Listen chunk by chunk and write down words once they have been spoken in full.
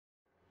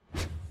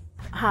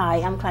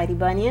Hi, I'm Clyde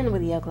Bunyan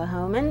with the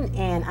Oklahoman,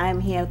 and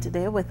I'm here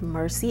today with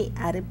Mercy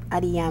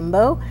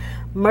Adhiambo.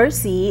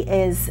 Mercy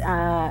is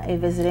a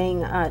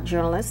visiting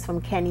journalist from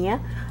Kenya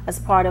as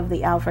part of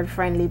the Alfred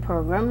Friendly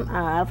program.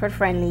 Alfred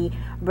Friendly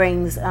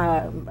brings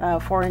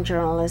foreign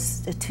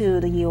journalists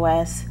to the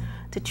U.S.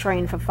 to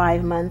train for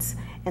 5 months,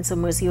 and so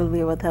Mercy will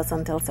be with us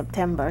until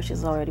September.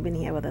 She's already been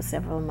here with us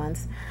several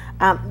months.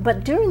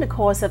 But during the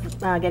course of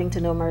getting to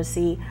know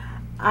Mercy,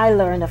 I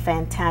learned a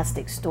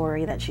fantastic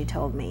story that she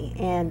told me,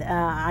 and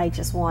I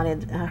just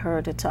wanted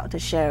her to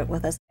share it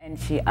with us. And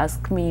she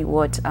asked me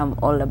what I'm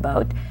all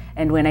about,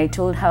 and when I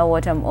told her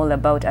what I'm all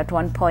about, at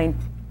one point,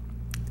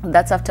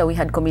 that's after we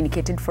had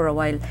communicated for a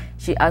while,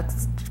 she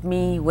asked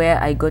me where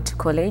I go to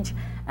college,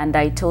 and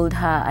I told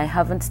her I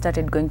haven't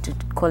started going to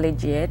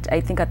college yet.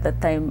 I think at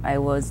that time I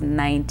was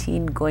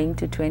 19 going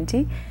to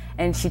 20.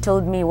 And she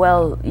told me,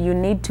 well, you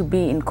need to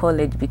be in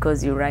college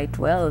because you write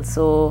well.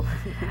 So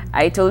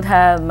I told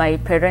her my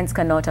parents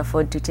cannot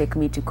afford to take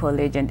me to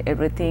college and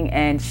everything.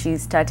 And she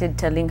started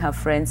telling her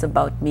friends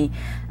about me.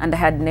 And I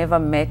had never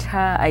met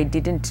her. I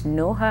didn't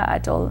know her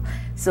at all.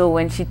 So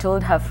when she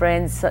told her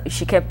friends,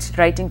 she kept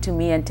writing to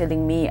me and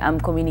telling me I'm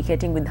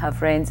communicating with her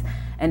friends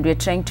and we're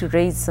trying to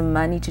raise some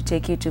money to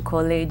take you to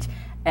college.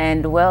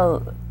 And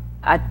well,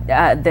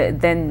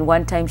 then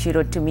one time she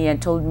wrote to me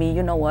and told me,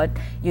 you know what,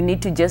 you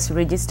need to just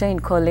register in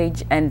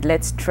college and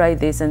let's try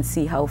this and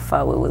see how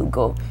far we will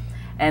go.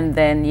 And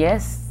then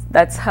yes,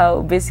 that's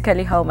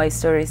basically how my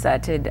story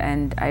started,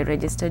 and I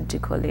registered to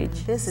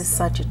college. This is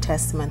such a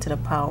testament to the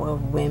power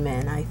of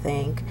women, I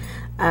think,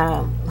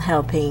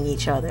 helping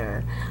each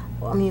other.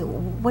 I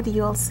mean, what do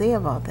you all say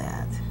about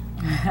that?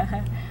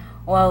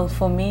 Well,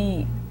 for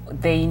me,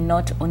 they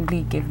not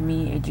only gave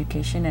me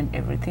education and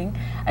everything.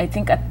 I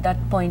think at that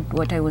point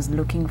what I was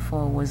looking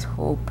for was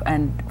hope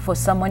and for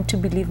someone to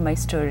believe my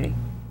story.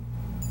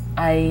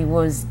 I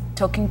was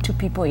talking to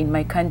people in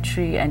my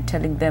country and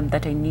telling them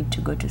that I need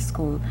to go to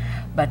school,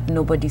 but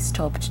nobody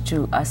stopped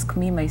to ask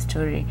me my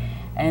story.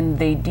 And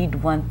they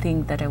did one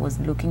thing that I was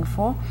looking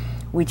for,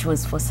 which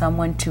was for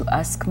someone to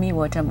ask me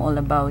what I'm all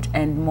about,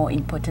 and more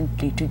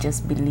importantly, to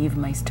just believe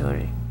my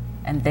story.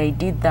 And they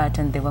did that,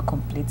 and they were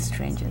complete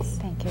strangers.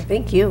 Thank you.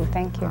 Thank you.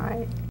 Thank you. All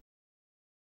right.